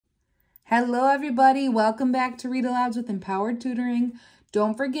Hello everybody, welcome back to Read-Alouds with Empowered Tutoring.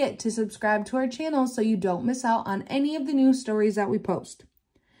 Don't forget to subscribe to our channel so you don't miss out on any of the new stories that we post.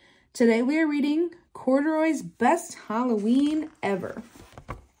 Today we are reading Corduroy's Best Halloween Ever.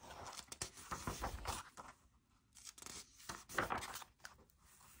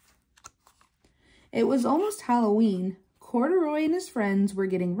 It was almost Halloween. Corduroy and his friends were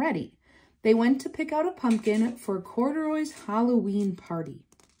getting ready. They went to pick out a pumpkin for Corduroy's Halloween party.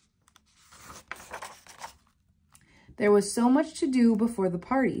 There was so much to do before the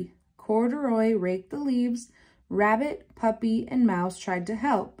party. Corduroy raked the leaves. Rabbit, Puppy, and Mouse tried to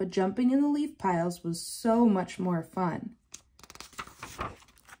help, but jumping in the leaf piles was so much more fun.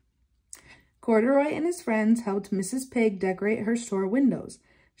 Corduroy and his friends helped Mrs. Pig decorate her store windows.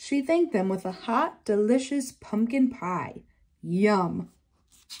 She thanked them with a hot, delicious pumpkin pie. Yum!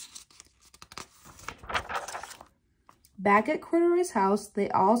 Back at Corduroy's house,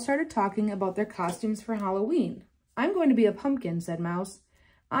 they all started talking about their costumes for Halloween. "I'm going to be a pumpkin," said Mouse.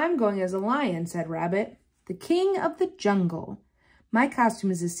 "I'm going as a lion," said Rabbit. "The king of the jungle." "My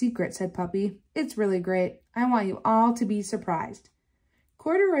costume is a secret," said Puppy. "It's really great. I want you all to be surprised."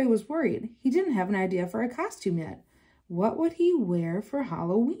 Corduroy was worried. He didn't have an idea for a costume yet. What would he wear for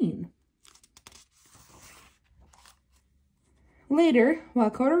Halloween? Later,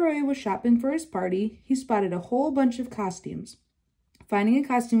 while Corduroy was shopping for his party, he spotted a whole bunch of costumes. Finding a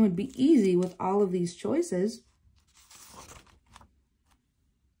costume would be easy with all of these choices.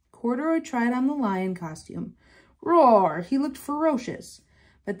 Corduroy tried on the lion costume. Roar! He looked ferocious.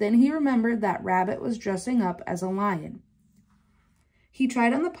 But then he remembered that Rabbit was dressing up as a lion. He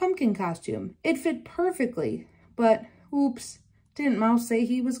tried on the pumpkin costume. It fit perfectly. But, oops, didn't Mouse say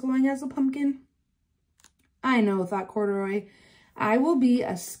he was going as a pumpkin? "I know," thought Corduroy. "I will be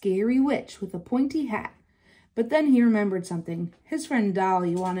a scary witch with a pointy hat." But then he remembered something. His friend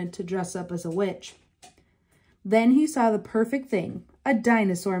Dolly wanted to dress up as a witch. Then he saw the perfect thing, a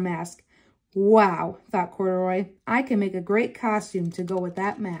dinosaur mask. "Wow," thought Corduroy. "I can make a great costume to go with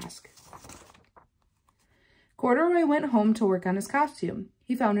that mask." Corduroy went home to work on his costume.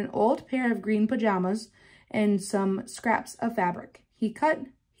 He found an old pair of green pajamas and some scraps of fabric. He cut,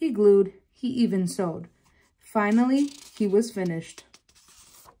 he glued, he even sewed. Finally, he was finished.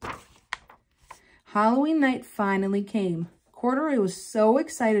 Halloween night finally came. Corduroy was so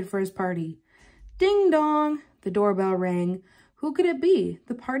excited for his party. Ding dong! The doorbell rang. Who could it be?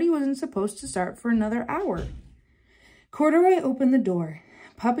 The party wasn't supposed to start for another hour. Corduroy opened the door.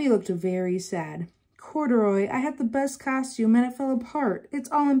 Puppy looked very sad. "Corduroy, I had the best costume and it fell apart.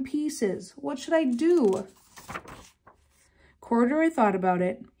 It's all in pieces. What should I do?" Corduroy thought about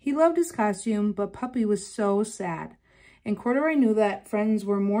it. He loved his costume, but Puppy was so sad. And Corduroy knew that friends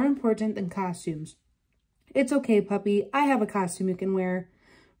were more important than costumes. "It's okay, Puppy. I have a costume you can wear."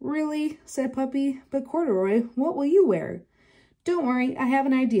 "Really?" said Puppy. "But Corduroy, what will you wear?" "Don't worry, I have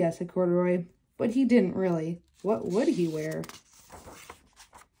an idea," said Corduroy. But he didn't really. What would he wear?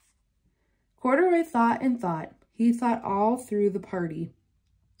 Corduroy thought and thought. He thought all through the party.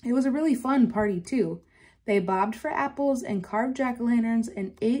 It was a really fun party, too. They bobbed for apples and carved jack-o'-lanterns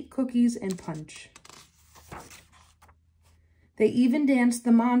and ate cookies and punch. They even danced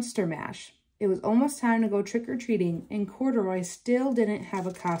the Monster Mash. It was almost time to go trick-or-treating, and Corduroy still didn't have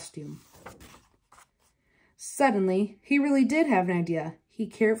a costume. Suddenly, he really did have an idea. He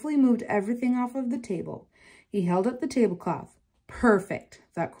carefully moved everything off of the table. He held up the tablecloth. "Perfect,"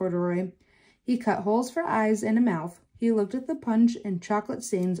 thought Corduroy. He cut holes for eyes and a mouth. He looked at the punch and chocolate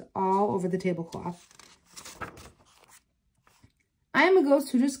stains all over the tablecloth. "I am a ghost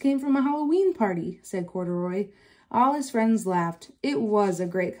who just came from a Halloween party," said Corduroy. All his friends laughed. It was a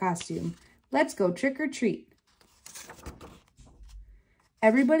great costume. "Let's go trick-or-treat."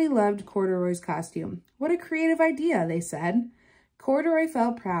 Everybody loved Corduroy's costume. "What a creative idea," they said. Corduroy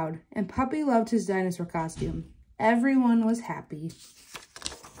felt proud, and Puppy loved his dinosaur costume. Everyone was happy.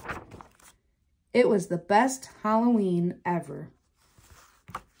 It was the best Halloween ever.